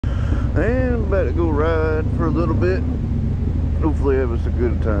And about to go ride for a little bit. Hopefully have us a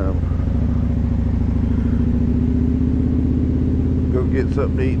good time. Go get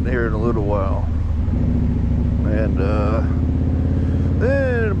something to eat here in a little while. And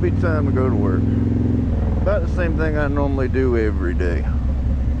then it'll be time to go to work. About the same thing I normally do every day.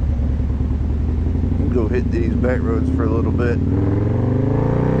 Go hit these back roads for a little bit.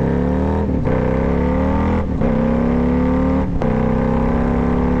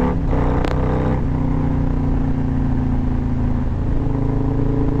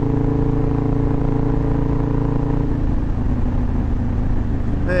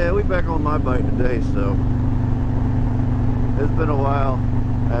 Yeah, we back on my bike today, so it's been a while.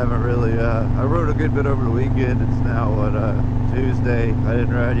 I haven't really, I rode a good bit over the weekend. It's now, what, Tuesday. I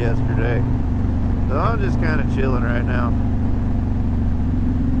didn't ride yesterday. So I'm just kind of chilling right now.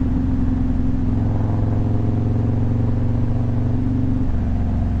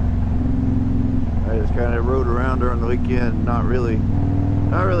 I just kind of rode around during the weekend. Not really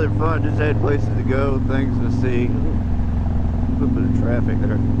fun. Just had places to go, things to see. A little bit of traffic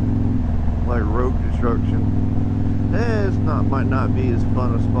there, like road construction. It's might not be as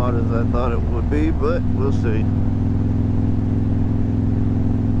fun a spot as I thought it would be, but we'll see.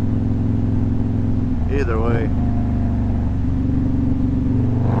 Either way,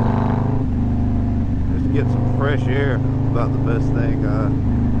 just to get some fresh air, about the best thing.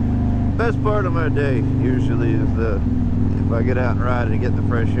 Best part of my day usually is if I get out and ride and get the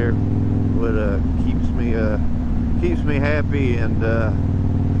fresh air. What keeps me happy, and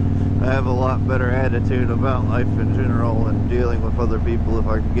I have a lot better attitude about life in general and dealing with other people if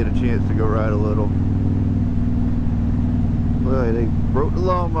I can get a chance to go ride a little. Boy, they broke the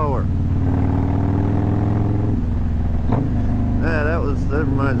lawnmower. Yeah, that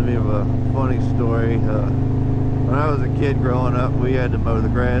reminds me of a funny story. When I was a kid growing up, we had to mow the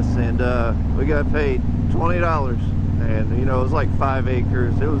grass, and we got paid $20. And you know, it was like 5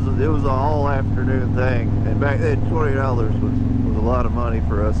 acres. It was an all afternoon thing. And back then, $20 was a lot of money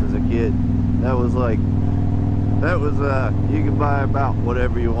for us as a kid. You could buy about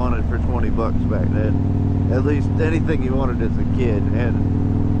whatever you wanted for 20 bucks back then. At least anything you wanted as a kid,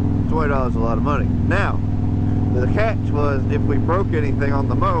 and $20 is a lot of money. Now, the catch was, if we broke anything on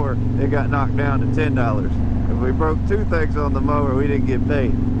the mower, it got knocked down to $10. If we broke 2 things on the mower, we didn't get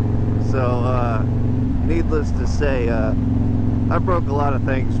paid. So, needless to say, I broke a lot of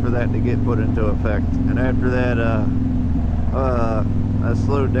things for that to get put into effect. And after that, I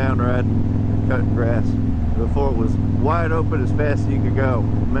slowed down riding, cutting grass. Before it was wide open as fast as you could go,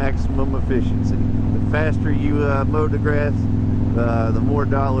 maximum efficiency. The faster you mowed the grass, the more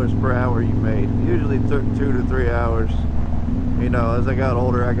dollars per hour you made. It usually took 2 to 3 hours. You know, as I got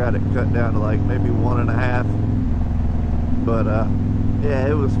older, I got it cut down to like maybe 1.5. But yeah,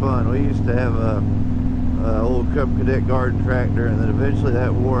 it was fun. We used to have a old Cub Cadet garden tractor, and then eventually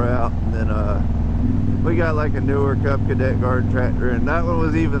that wore out, and then we got like a newer Cub Cadet garden tractor, and that one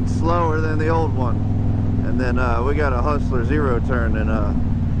was even slower than the old one. And then we got a Hustler zero turn, and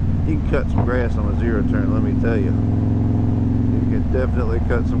you can cut some grass on a zero turn, let me tell you. You can definitely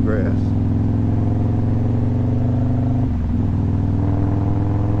cut some grass.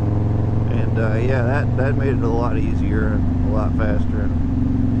 And yeah, that made it a lot easier and a lot faster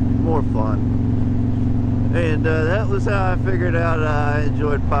and more fun. And that was how I figured out I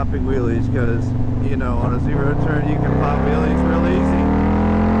enjoyed popping wheelies, because, you know, on a zero turn you can pop wheelies real easy.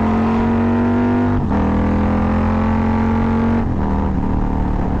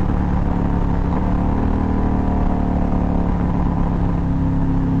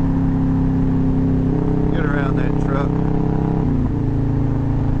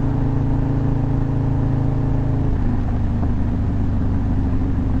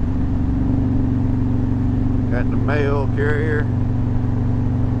 Got the mail carrier.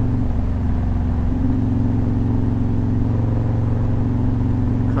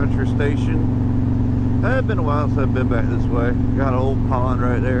 Country station. It's been a while since I've been back this way. Got an old pond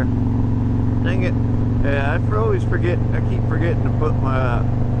right there. Dang it. Yeah, I always forget. I keep forgetting to put my...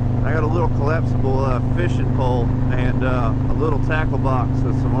 I got a little collapsible fishing pole and a little tackle box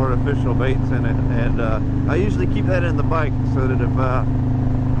with some artificial baits in it. And I usually keep that in the bike so that if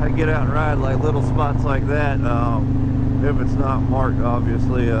I get out and ride like little spots like that, if it's not marked,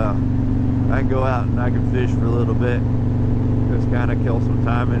 obviously, I can go out and I can fish for a little bit, just kind of kill some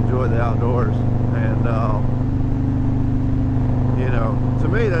time and enjoy the outdoors. And you know, to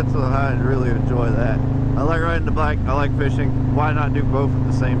me, that's how I really enjoy that. I like riding the bike, I like fishing. Why not do both at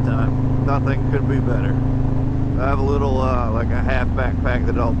the same time? Nothing could be better. I have a little like a half backpack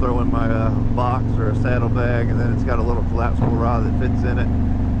that I'll throw in my box or a saddlebag, and then it's got a little collapsible rod that fits in it.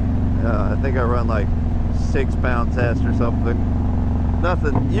 I think I run like 6 pound test or something.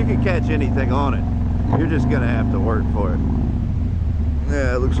 Nothing, you can catch anything on it. You're just gonna have to work for it.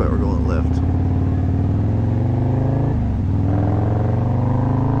 Yeah, it looks like we're going left.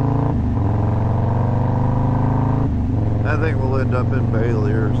 I think we'll end up in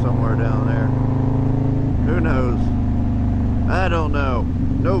Bailey or somewhere down there. Who knows? I don't know.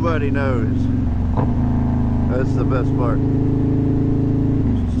 Nobody knows. That's the best part.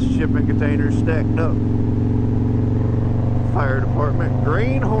 Shipping containers stacked up. Fire department,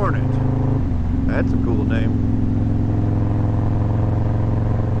 Green Hornet. That's a cool name.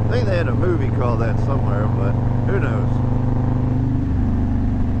 I think they had a movie called that somewhere, but who knows?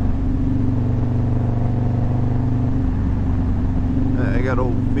 I got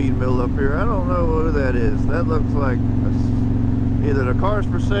old feed mill up here. I don't know who that is. That looks like either the car's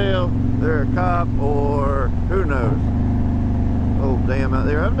for sale, they're a cop, or who knows. Old dam out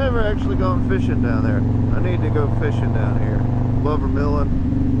there. I've never actually gone fishing down there. I need to go fishing down here. Glover Milling,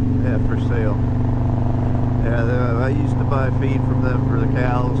 yeah, for sale. Yeah, I used to buy feed from them for the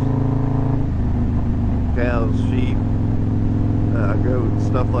cows, sheep, goats,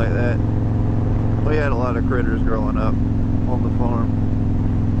 stuff like that. We had a lot of critters growing up on the farm,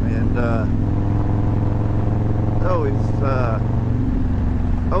 and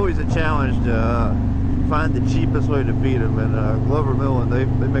always a challenge to find the cheapest way to feed them. And Glover Milling, they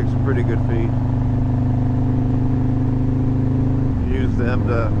make some pretty good feed. Use them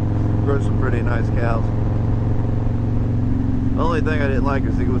to grow some pretty nice cows. The only thing I didn't like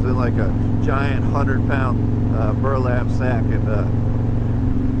is it was in like a giant 100-pound burlap sack, and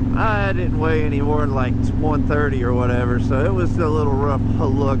I didn't weigh any more than like 130 or whatever, so it was a little rough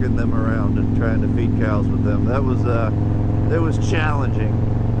lugging them around and trying to feed cows with them. That was it was challenging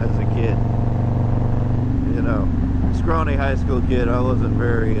as a kid. You know, scrawny high school kid. I wasn't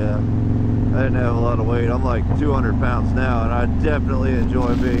very I didn't have a lot of weight. I'm like 200 pounds now, and I definitely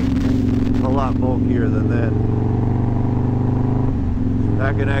enjoy being a lot bulkier than that.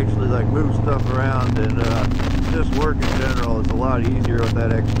 I can actually like move stuff around, and just work in general is a lot easier with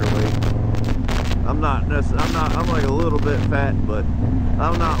that extra weight. I'm like a little bit fat, but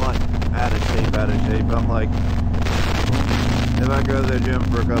I'm not like out of shape. I'm like, if I go to the gym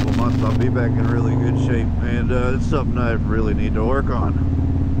for a couple months, I'll be back in really good shape, and it's something I really need to work on.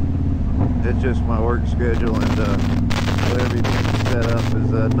 It's just my work schedule, and the way everything's set up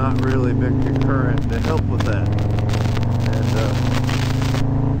is not really been concurrent to help with that. And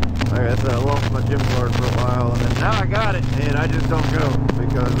like I said, I lost my gym card for a while, and then now I got it, and I just don't go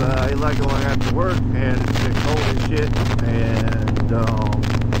because I like going after work, and it's getting cold as shit, and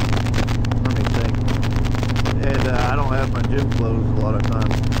let me think, and I don't have my gym clothes a lot of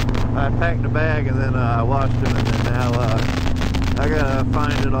times. I packed a bag, and then I washed them, and then now I gotta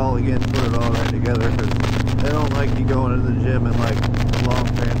find it all again, put it all right together, because they don't like you going to the gym in like long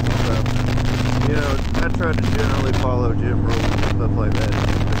pants and stuff. You know, I try to generally follow gym rules and stuff like that.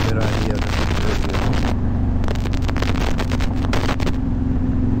 It's a good idea.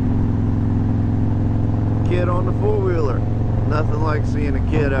 Kid on the four-wheeler. Nothing like seeing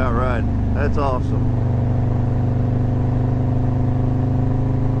a kid out riding. That's awesome.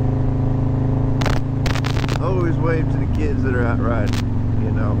 Always wave to the kids that are out riding.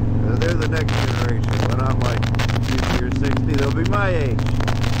 You know, they're the next generation. When I'm like 50 or 60, they'll be my age.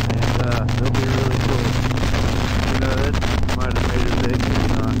 They'll be really cool. You know, that might have made a big maybe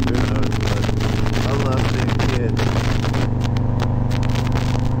not, who knows, but I love seeing kids.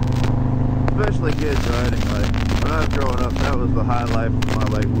 Especially kids riding. Like, when I was growing up, that was the highlight of my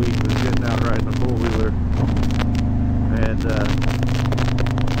like week, was getting out riding a four-wheeler. And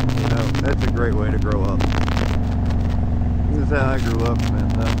you know, that's a great way to grow up. This is how I grew up,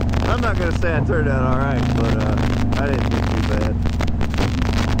 and I'm not gonna say I turned out alright, but I didn't do too bad.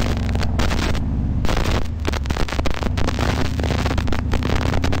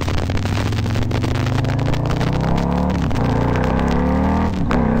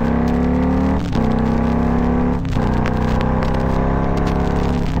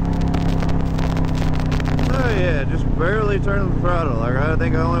 Barely turning the throttle. Like, I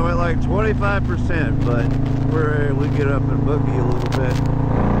think I only went like 25%, but we get up and boogie a little bit.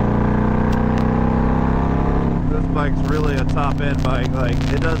 This bike's really a top end bike. Like,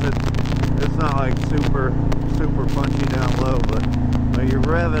 it's not like super punchy down low, but when you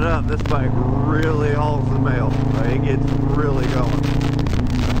rev it up, this bike really hauls the mail. Like, it gets really going.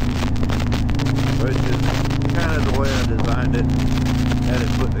 Which is kind of the way I designed it, had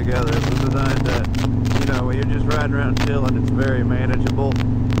it put together. It was designed to, you know, when you're just riding around chilling, it's very manageable.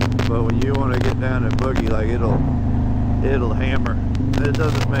 But when you want to get down and boogie, like it'll hammer. It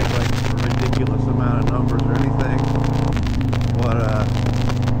doesn't make like a ridiculous amount of numbers or anything, but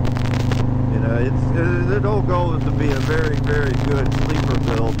you know, the whole goal is to be a very, very good sleeper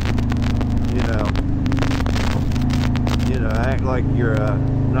build. You know, act like you're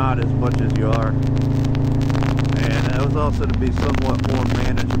not as much as you are, and it was also to be somewhat more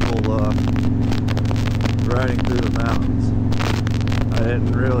manageable riding through the mountains. I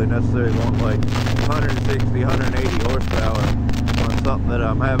didn't really necessarily want like 160, 180 horsepower on something that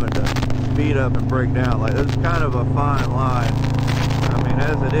I'm having to speed up and break down. Like, it's kind of a fine line. I mean,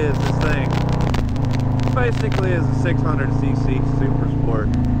 as it is, this thing basically is a 600cc Super Sport,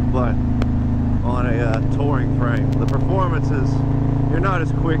 but on a touring frame. The performance is, you're not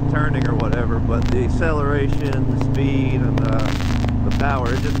as quick turning or whatever, but the acceleration, the speed, and the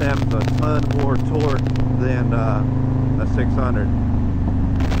power, it just has a ton more torque than a 600.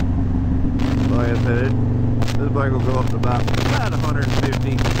 Like I said, this bike will go up to about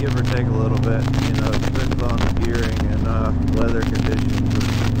 150, give or take a little bit. You know, it depends on the gearing and weather conditions and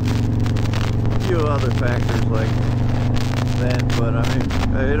a few other factors like that. But I mean,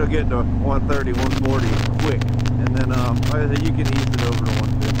 it'll get to 130, 140 quick, and then like I said, you can ease it over to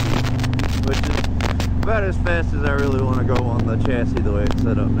 150, which is about as fast as I really want to go on the chassis the way it's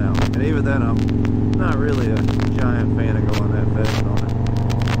set up now. And even then, I'm not really a giant fan of going that fast on it.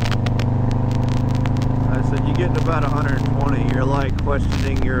 I said, you get to about 120, you're like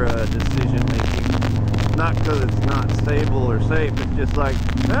questioning your decision making. Not because it's not stable or safe, it's just like,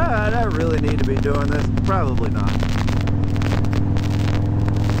 do I really need to be doing this? Probably not.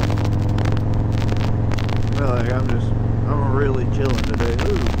 Well, like, I'm really chilling today.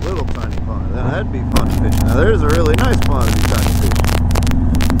 Ooh, little tiny pond. That'd be fun to fish. Now there's a really nice pond to be trying to fish.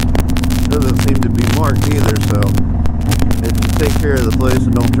 Doesn't seem to be marked either, so if you take care of the place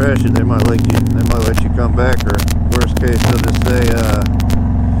and don't trash it, they might let you come back, or worst case they'll just say,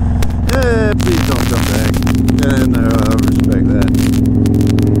 please don't come back. And I'll respect that.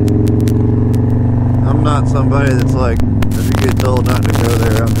 I'm not somebody that's like, if you get told not to go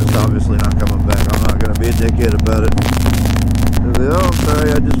there, I'm just obviously not coming back. I'm not going to be a dickhead about it. Say, oh, I'm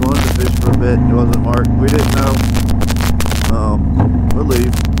sorry, I just wanted to fish for a bit. It wasn't marked. We didn't know. We'll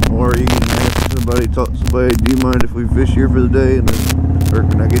leave. Or you can ask somebody, talk to somebody, do you mind if we fish here for the day? And then, or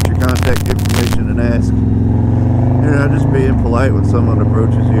can I get your contact information and ask? You know, just being polite when someone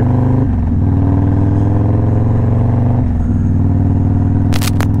approaches you.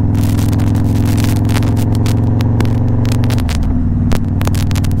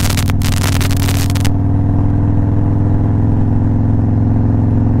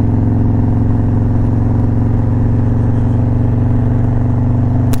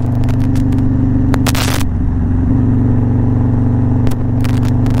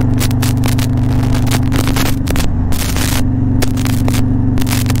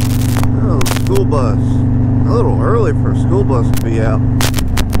 Bus. A little early for a school bus to be out.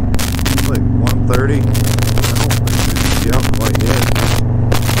 It's like 1:30. I don't think it should be out quite yet.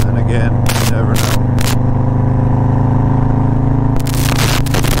 And again, you never know.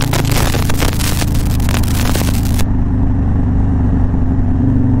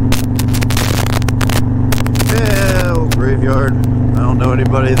 Yeah, old graveyard. I don't know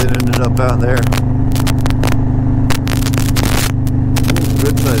anybody that ended up out there. Ooh,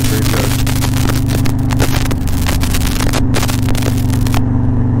 good size graveyard.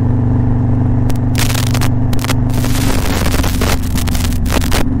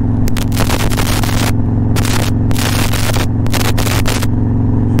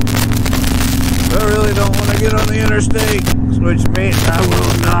 Get on the interstate, which means I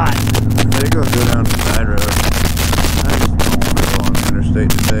will not. They're going to go down the side road. I just don't want to go on the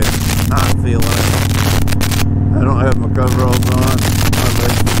interstate today. Not feeling it. I don't have my coveralls on. My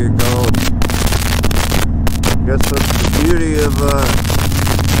legs will get cold. I guess that's the beauty of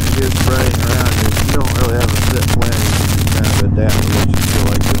just riding around is you don't really have a set plan. You can kind of adapt to what you feel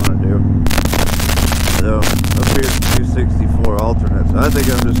like you want to do. So, up here's 264 alternates. I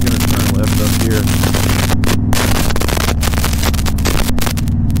think I'm just going to turn left up here.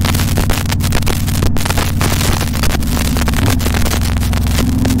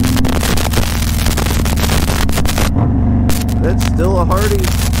 That's still a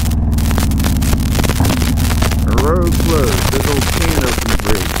Hardee's. A road closed. Big old can open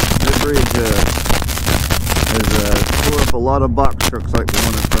bridge. That bridge has tore up a lot of box trucks like the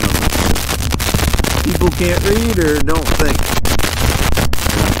one in front of us. People can't read or don't think.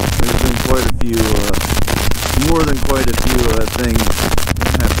 There's been quite a few, more than quite a few things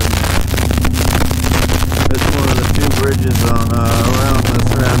happen. It's one of the two bridges on around the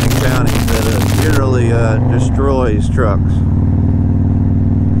surrounding counties that generally destroys trucks.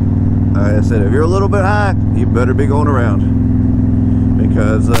 like I said, if you're a little bit high, you better be going around,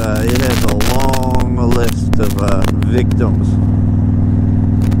 because it has a long list of victims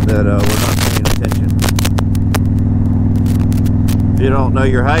that were not paying attention. If you don't know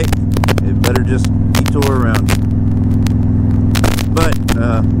your height, you better just detour around. But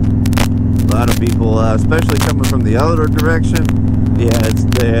a lot of people, especially coming from the other direction,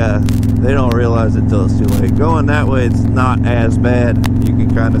 yeah, they don't realize it till it's too late. Going that way, it's not as bad. You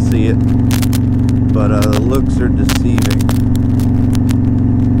can kind of see it, but the looks are deceiving.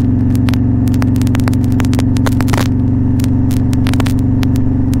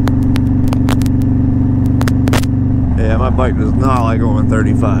 Yeah, my bike does not like going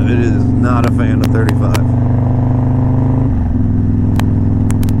 35. It is not a fan of 35.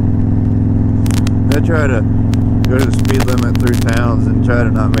 I try to go to the speed limit through towns and try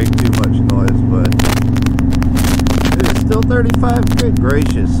to not make too much noise, but it is still 35. Good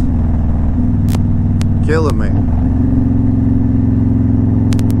gracious. Killing me.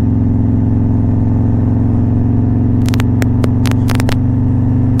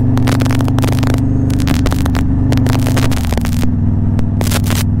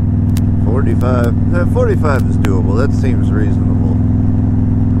 $45. 45 is doable. That seems reasonable.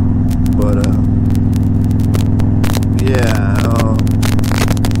 But yeah,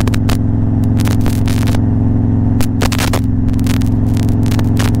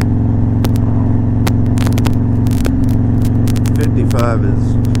 55 is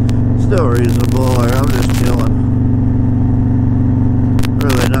still reasonable. Like, I'm just chilling.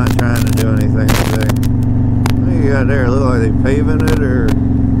 Really not trying to do anything today. What you got there? Look like they paving it, or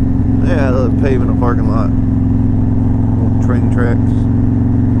yeah, they're paving a parking lot. Little train tracks.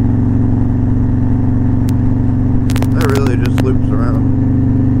 That really just loops around.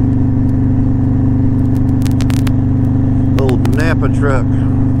 Old Napa truck,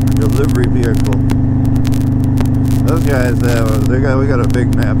 delivery vehicle. Those guys, we got a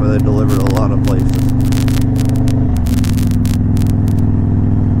big Napa that delivered a lot of places.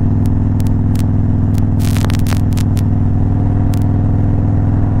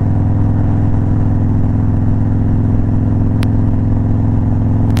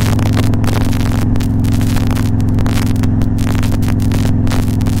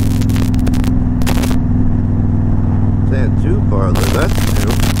 That's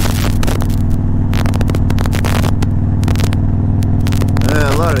new. Yeah,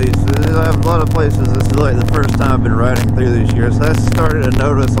 a lot of these, I have a lot of places. This is like the first time I've been riding through these years. So I started to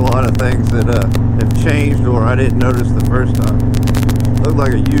notice a lot of things that have changed, or I didn't notice the first time. Looked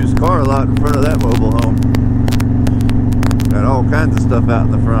like a used car lot in front of that mobile home. Got all kinds of stuff out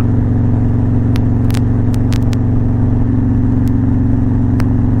in the front.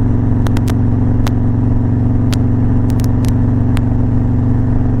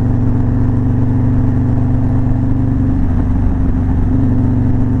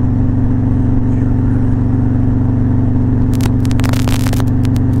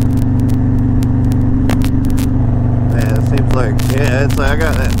 Yeah, it's like I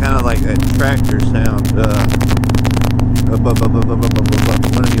got that kind of like that tractor sound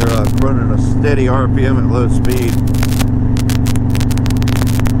when you're running a steady RPM at low speed.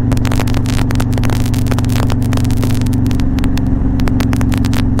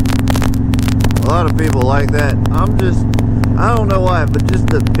 A lot of people like that. I don't know why, but just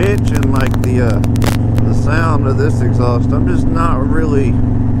the pitch and like the sound of this exhaust, I'm just not really.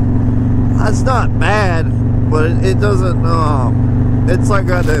 It's not bad. But it doesn't, it's like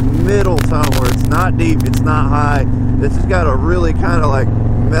got that middle tone where it's not deep, it's not high. It's just got a really kind of like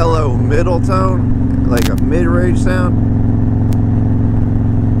mellow middle tone, like a mid-range sound.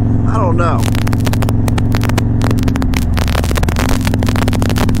 I don't know.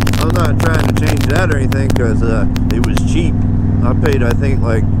 I'm not trying to change that or anything, because it was cheap. I paid, I think,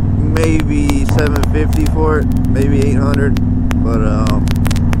 like maybe $750 for it, maybe $800, but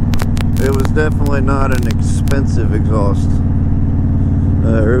it was definitely not an expensive exhaust.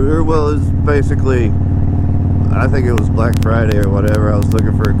 Well, it was basically, I think it was Black Friday or whatever. I was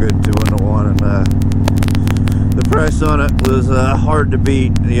looking for a good 2-in-1, and the price on it was hard to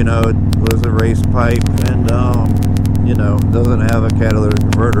beat. You know, it was a race pipe, and you know, doesn't have a catalytic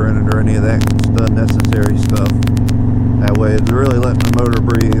converter in it or any of that unnecessary stuff. That way, it's really letting the motor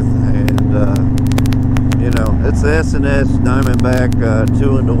breathe, and you know, it's the S&S Diamondback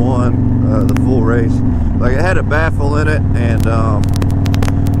 2-in-1, the full race. Like, it had a baffle in it, and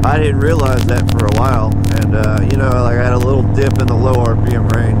I didn't realize that for a while. And you know, like, I had a little dip in the low RPM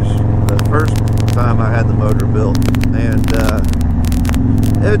range the first time I had the motor built, and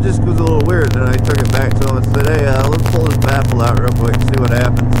it just was a little weird. And I took it back to him and said, hey, let's pull this baffle out real quick and see what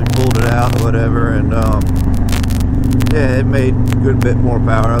happens. He pulled it out or whatever, and yeah, it made a good bit more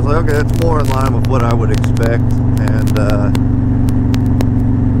power. I was like, okay, that's more in line with what I would expect, and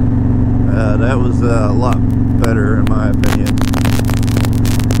that was a lot better in my opinion.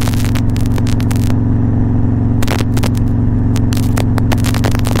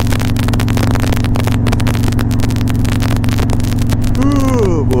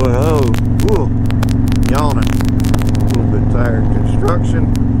 Ooh, boy, ooh, yawning. A little bit tired. Construction.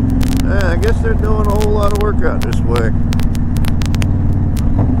 I guess they're doing a whole lot of work out this way.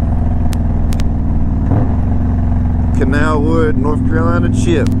 Canalwood, North Carolina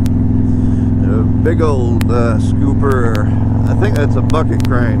chip. A big old scooper. I think that's a bucket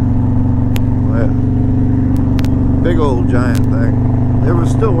crane. Big old giant thing. It was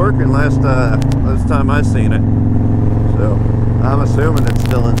still working last time I seen it. So I'm assuming it's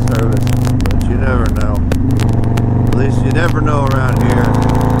still in service, but you never know. At least you never know around here.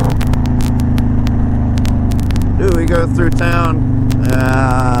 Do we go through town?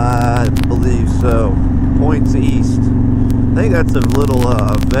 I believe so. Points East. I think that's a little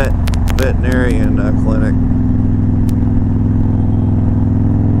veterinarian clinic.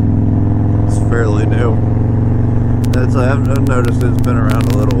 It's fairly new. I've noticed it's been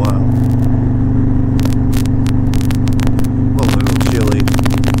around a little while. A little chilly.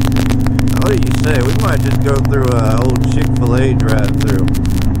 What do you say? We might just go through an old Chick-fil-A drive-through.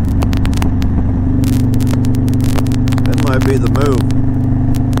 That might be the move.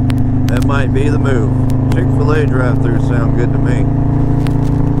 That might be the move. Chick-fil-A drive-through sound good to me.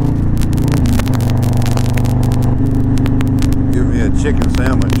 Give me a chicken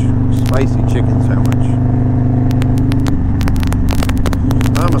sandwich. Spicy chicken sandwich.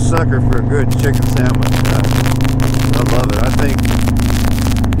 I'm a sucker for a good chicken sandwich. I love it. I think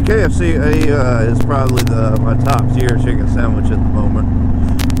KFC is probably my top tier chicken sandwich at the moment.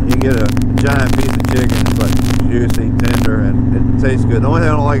 You get a giant piece of chicken, it's like juicy, tender, and it tastes good. The only thing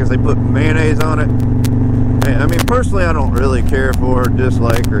I don't like is they put mayonnaise on it. I mean, personally, I don't really care for,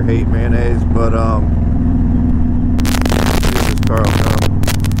 dislike, or hate mayonnaise, but this is Carl come.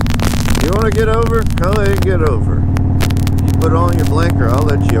 You want to get over? Go ahead and get over. You put on your blinker, I'll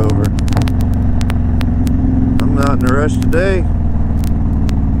let you over. I'm not in a rush today.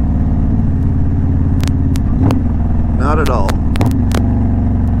 Not at all.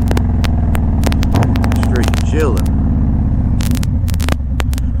 Straight chilling.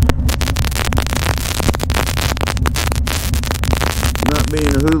 Not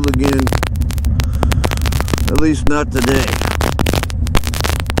being a hooligan. At least not today.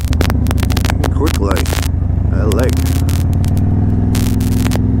 Quick life. I like it.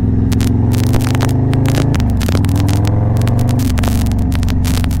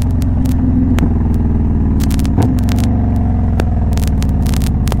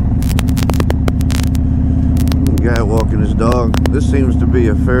 Dog. This seems to be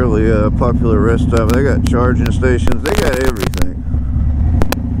a fairly popular rest stop. They got charging stations. They got everything.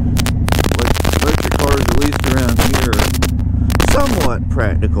 Electric cars, at least around here, are somewhat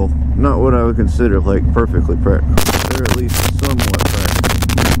practical. Not what I would consider like perfectly practical. They're at least somewhat practical.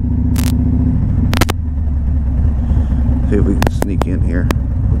 See if we can sneak in here.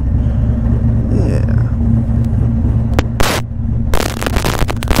 Yeah.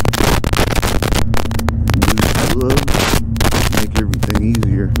 Make everything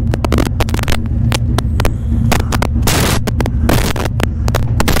easier.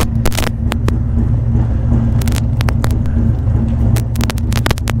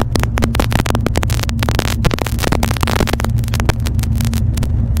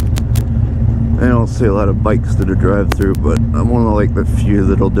 I don't see a lot of bikes that are drive-through, but I'm one of like the few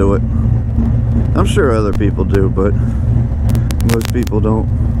that'll do it. I'm sure other people do, but most people don't.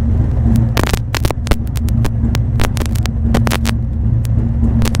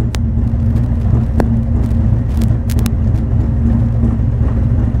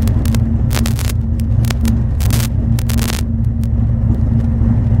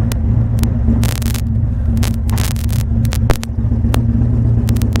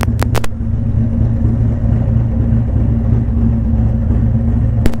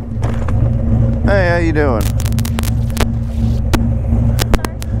 Hey, how you doing?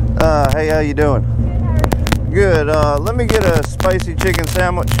 Hey, how you doing? Good. Let me get a spicy chicken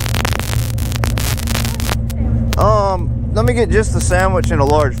sandwich. Let me get just the sandwich and a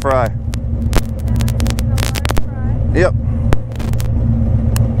large fry. Yep.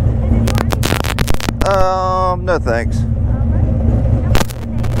 No thanks.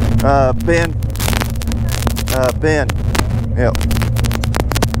 Ben. Ben. Yep.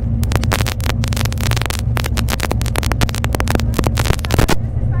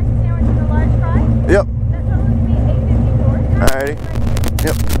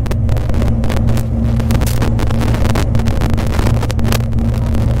 Yep.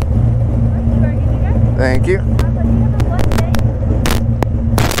 Thank you.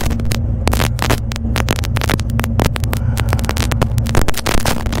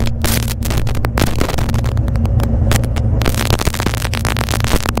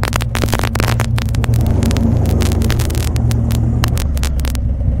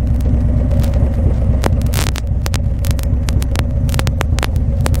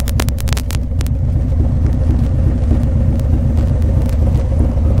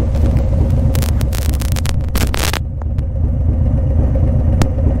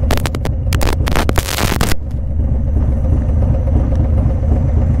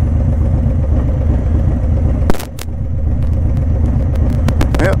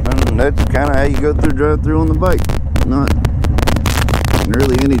 That's kind of how you go through drive-through on the bike. Not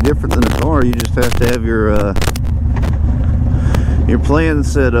really any different than a car. You just have to have your plan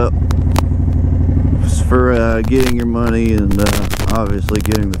set up for getting your money and obviously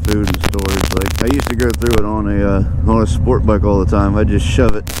getting the food and storage. Like I used to go through it on a sport bike all the time. I just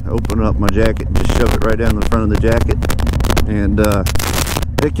shove it, open up my jacket, and just shove it right down the front of the jacket, and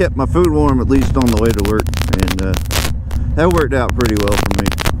it kept my food warm at least on the way to work, and that worked out pretty well for me.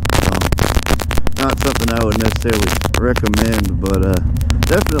 Not something I would necessarily recommend, but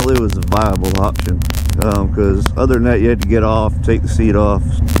definitely was a viable option, because other than that you had to get off, take the seat off,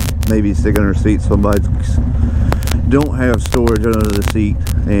 maybe stick under the seat. Some bikes don't have storage under the seat,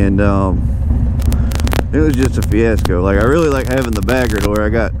 and it was just a fiasco. Like I really like having the bagger to where I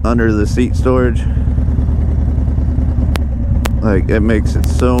got under the seat storage. Like it makes it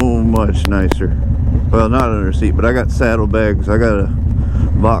so much nicer. Well, not under the seat, but I got saddlebags. I got a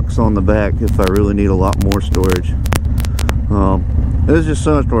box on the back if I really need a lot more storage. It was just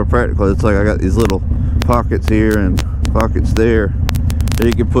so much more practical. It's like I got these little pockets here and pockets there that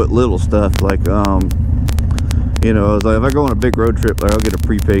you can put little stuff like you know, it's like if I go on a big road trip, like I'll get a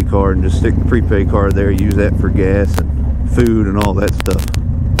prepaid card and just stick the prepaid card there, use that for gas and food and all that stuff,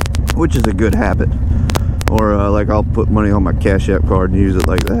 which is a good habit. Or like I'll put money on my Cash App card and use it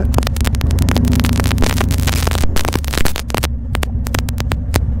like that.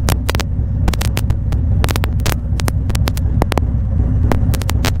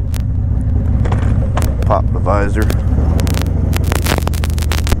 Pop the visor.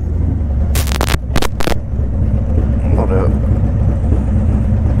 Hold up.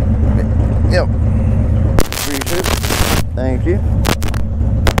 Yep. Appreciate it. Thank you.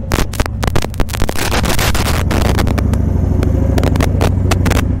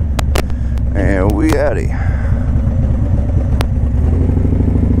 And we outie.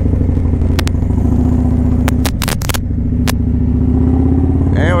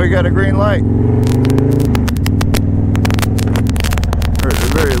 And we got a green light. Or at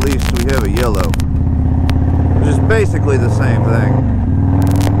the very least we have a yellow, which is basically the same thing.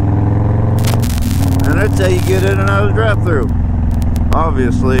 And that's how you get in and out of the drive-through.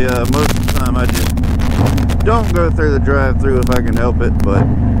 Obviously, most of the time I just don't go through the drive-through if I can help it, but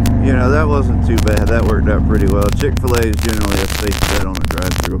you know, that wasn't too bad. That worked out pretty well. Chick-fil-A is generally a safe bet on the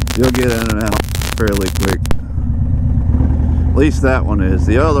drive-through. You'll get in and out fairly quick. At least that one is.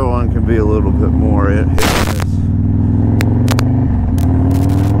 The other one can be a little bit more hit and miss.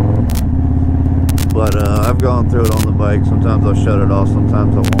 But I've gone through it on the bike. Sometimes I'll shut it off,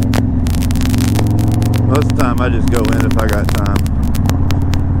 sometimes I won't. Most of the time I just go in if I got time.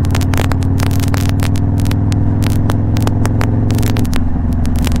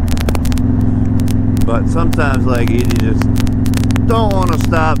 But sometimes like you just don't want to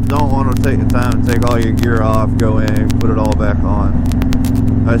stop, don't want to take the time to take all your gear off, go in, put it all back on.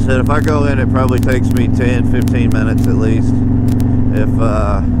 I said if I go in, it probably takes me 10-15 minutes at least. If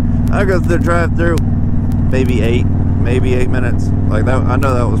I go through the drive-through, maybe 8 minutes. Like that, I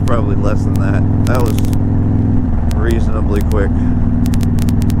know that was probably less than that. That was reasonably quick.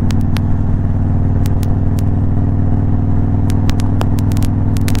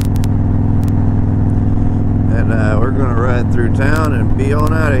 And we're gonna ride through town and be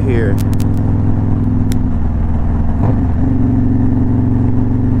on out of here.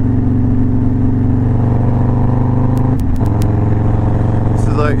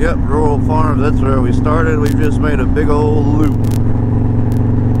 Like, yep, Rural Farms, that's where we started. We've just made a big old loop.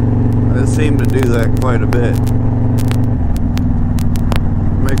 It seemed to do that quite a bit.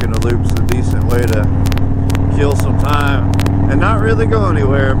 Making a loop's a decent way to kill some time and not really go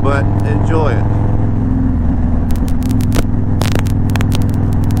anywhere, but enjoy it.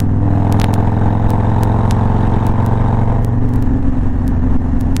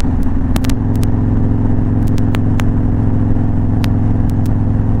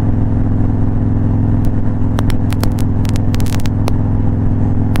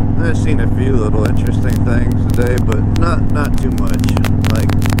 few little interesting things today, but not too much. Like,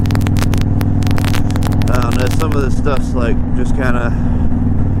 I don't know, some of the stuff's like just kind of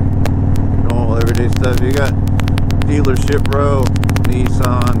normal everyday stuff. You got dealership row,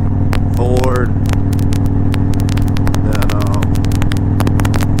 Nissan, Ford, then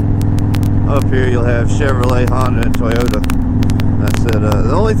up here you'll have Chevrolet, Honda, and Toyota. That's it.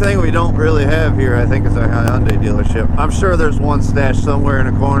 The only thing we don't really have here, I think, is a Hyundai dealership. I'm sure there's one stashed somewhere in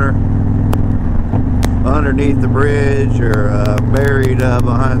a corner underneath the bridge or buried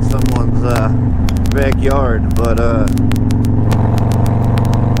behind someone's backyard. But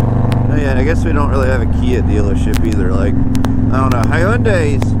yeah, I guess we don't really have a Kia dealership either. Like, I don't know,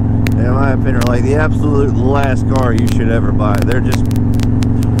 Hyundais, in my opinion, are like the absolute last car you should ever buy. They're just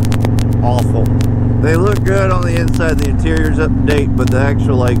awful. They look good on the inside, the interior's up to date, but the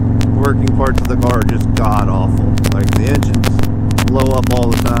actual like working parts of the car are just god awful. Like, the engines blow up all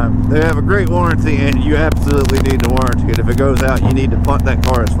the time. They have a great warranty, and you absolutely need to warranty it. If it goes out, you need to punt that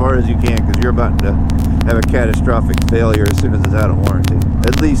car as far as you can, because you're about to have a catastrophic failure as soon as it's out of warranty.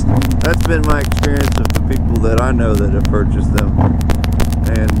 At least that's been my experience of the people that I know that have purchased them.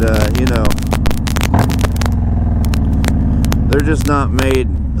 And you know, they're just not made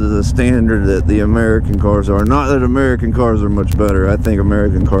to the standard that the American cars are. Not that American cars are much better. I think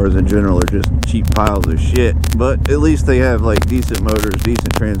American cars in general are just cheap piles of shit. But at least they have like decent motors,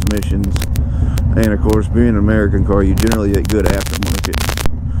 decent transmissions. And of course, being an American car, you generally get good aftermarket.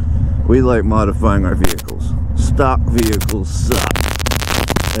 We like modifying our vehicles. Stock vehicles suck.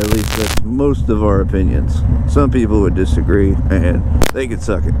 At least that's most of our opinions. Some people would disagree, and they could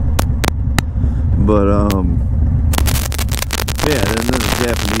suck it. But yeah, and then the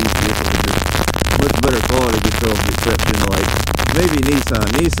Japanese vehicles are just much better quality control, with the exception of like maybe Nissan.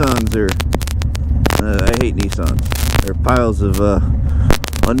 Nissans are, I hate Nissans. They're piles of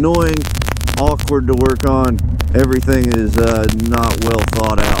annoying, awkward to work on. Everything is not well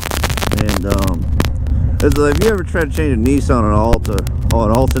thought out. And if you ever try to change a Nissan or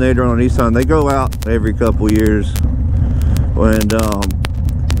an alternator on a Nissan, they go out every couple years. And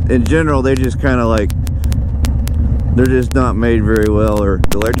in general, they just kind of like, they're just not made very well, or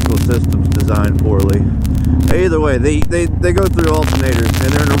the electrical system's designed poorly. Either way, they go through alternators,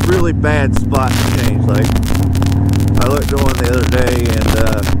 and they're in a really bad spot to change. Like, I looked at one the other day,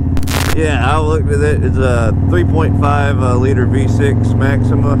 and yeah, I looked at it. It's a 3.5 liter V6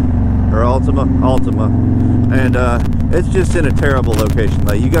 Maxima, or Altima, and it's just in a terrible location.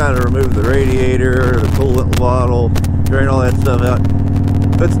 Like, you got to remove the radiator, the coolant bottle, drain all that stuff out.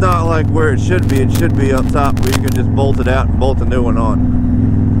 It's not like where it should be. It should be up top where you can just bolt it out and bolt a new one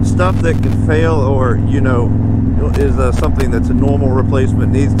on. Stuff that can fail, or you know, is something that's a normal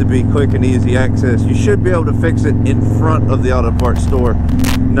replacement, needs to be quick and easy access. You should be able to fix it in front of the auto parts store,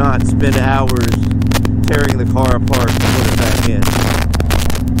 not spend hours tearing the car apart to put it back in.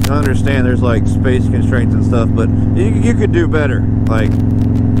 I understand there's like space constraints and stuff, but you could do better. Like,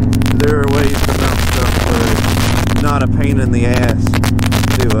 there are ways to mount stuff where it's not a pain in the ass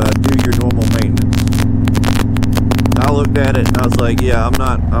to do your normal maintenance. I looked at it and I was like, yeah,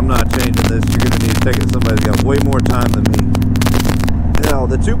 I'm not changing this. You're gonna need to take it to somebody that's got way more time than me. You know,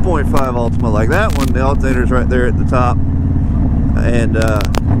 the 2.5 Altima, like that one, the alternator's right there at the top, and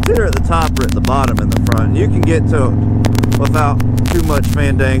it's either at the top or at the bottom in the front. You can get to it without too much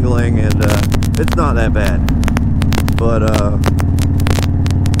fandangling, and it's not that bad. But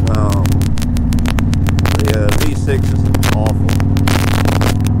the V6 is awful.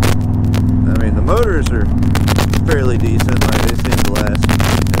 I mean, the motors are fairly decent, like they seem to last,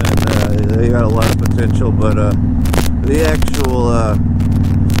 and they got a lot of potential, but the actual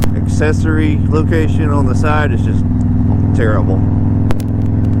accessory location on the side is just terrible.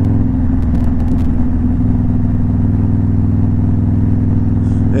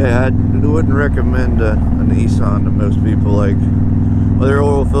 Yeah, I wouldn't recommend a Nissan to most people. Like, well, their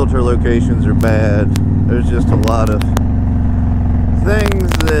oil filter locations are bad. There's just a lot of things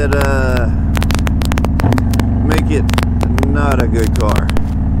that make it not a good car,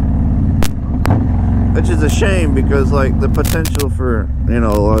 which is a shame, because like the potential for, you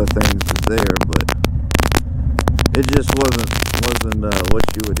know, a lot of things is there, but it just wasn't what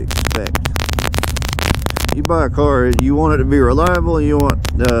you would expect. You buy a car, you want it to be reliable, and you want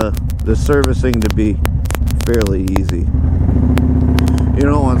the servicing to be fairly easy. You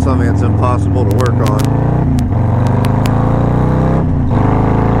don't want something that's impossible to work on.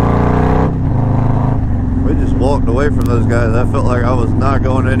 We just walked away from those guys. I felt like I was not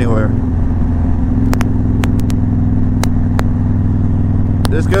going anywhere.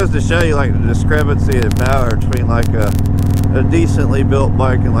 This goes to show you like the discrepancy in power between like a a decently built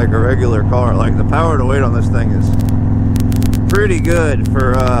bike and like a regular car. Like the power to weight on this thing is pretty good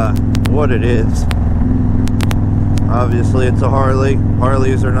for what it is. Obviously it's a Harley.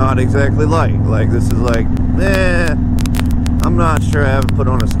 Harleys are not exactly light. Like this is like, I'm not sure, I haven't put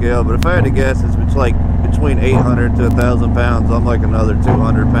on a scale, but if I had to guess, it's like between 800 to 1,000 pounds. I'm like another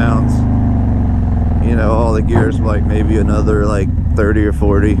 200 pounds. You know, all the gears like maybe another like 30 or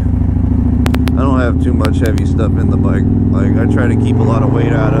 40. I don't have too much heavy stuff in the bike. Like I try to keep a lot of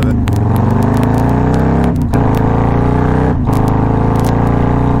weight out of it.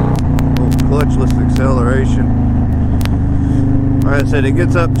 Clutchless acceleration. Like I said, it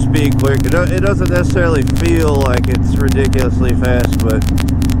gets up to speed quick. It doesn't necessarily feel like it's ridiculously fast, but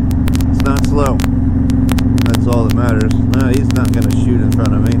it's not slow. That's all that matters. No, he's not going to shoot in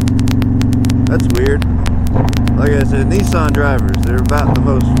front of me. That's weird. Like I said, Nissan drivers, they're about the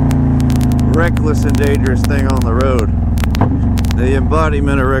most reckless and dangerous thing on the road. The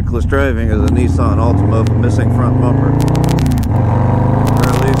embodiment of reckless driving is a Nissan Altima with a missing front bumper. Or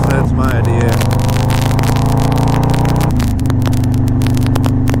at least that's my idea.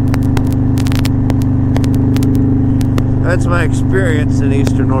 That's my experience in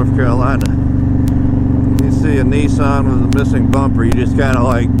eastern North Carolina. You see a Nissan with a missing bumper, you just kind of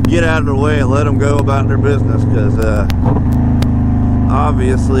like get out of the way and let them go about their business, because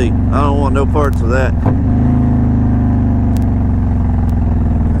obviously I don't want no parts of that.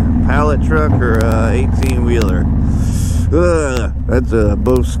 Pallet truck or 18-wheeler. That's a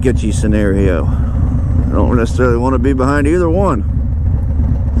both sketchy scenario. I don't necessarily want to be behind either one.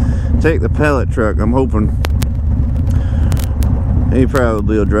 Take the pallet truck. I'm hoping he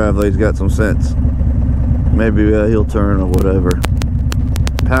probably will drive like he's got some sense. Maybe he'll turn or whatever.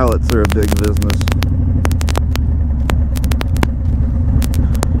 Pallets are a big business.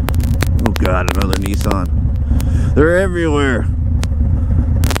 Oh God, another Nissan. They're everywhere.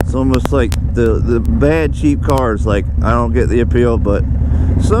 It's almost like the bad cheap cars. Like I don't get the appeal, but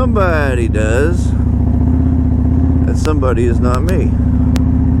somebody does. And somebody is not me.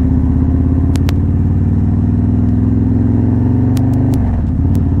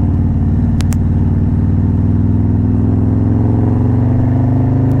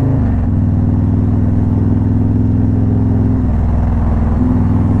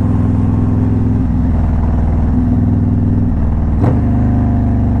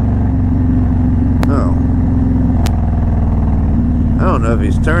 I don't know if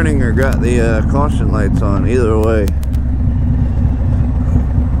he's turning or got the caution lights on. Either way,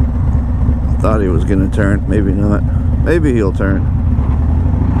 I thought he was gonna turn. Maybe not. Maybe he'll turn.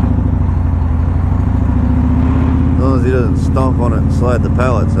 As long as he doesn't stomp on it and slide the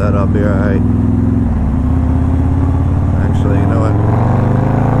pallets out, I'll be alright. Actually, you know what?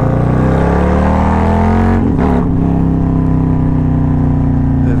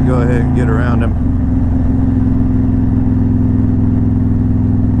 Let's go ahead and get around him.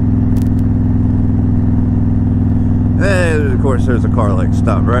 And of course there's a car like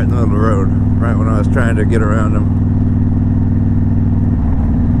stopped right in the middle of the road, right when I was trying to get around him.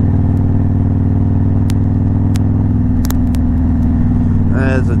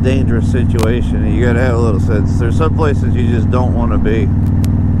 That's a dangerous situation. You gotta have a little sense. There's some places you just don't want to be.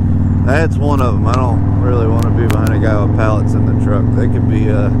 That's one of them. I don't really want to be behind a guy with pallets in the truck. That could be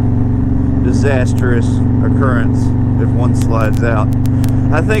a disastrous occurrence if one slides out.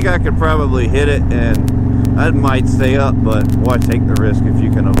 I think I could probably hit it and I might stay up, but why take the risk if you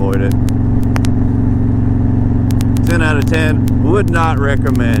can avoid it? 10 out of 10, would not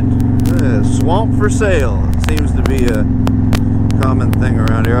recommend. Swamp for sale. It seems to be a common thing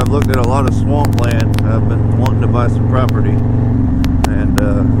around here. I've looked at a lot of swamp land. I've been wanting to buy some property. And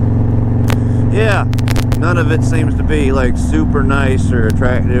yeah, none of it seems to be like super nice or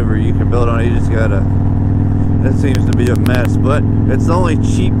attractive or you can build on it. You just gotta, it seems to be a mess, but it's the only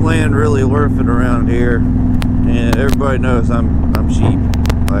cheap land really worth it around here. And everybody knows I'm cheap.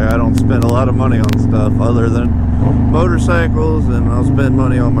 Like I don't spend a lot of money on stuff other than motorcycles, and I'll spend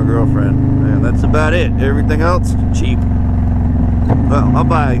money on my girlfriend, and that's about it. Everything else, cheap. Well, I'll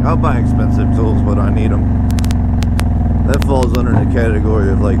buy expensive tools when I need them. That falls under the category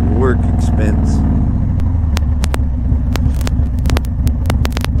of like work expense.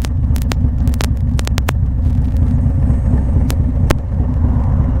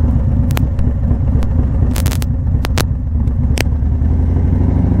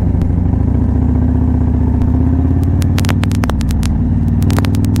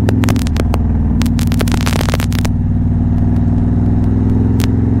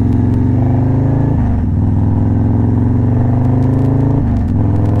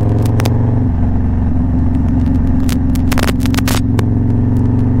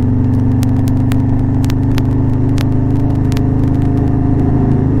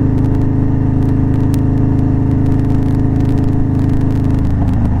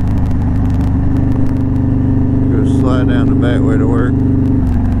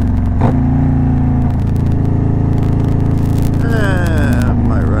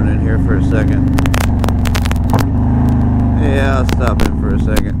 I'll stop in for a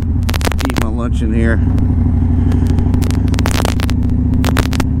second, eat my lunch in here,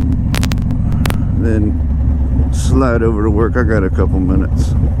 then slide over to work. I got a couple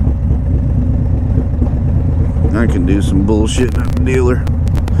minutes. I can do some bullshit at the dealer,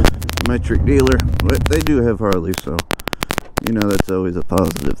 metric dealer, but they do have Harley, so you know that's always a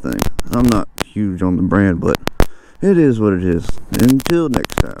positive thing. I'm not huge on the brand, but it is what it is. Until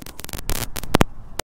next time.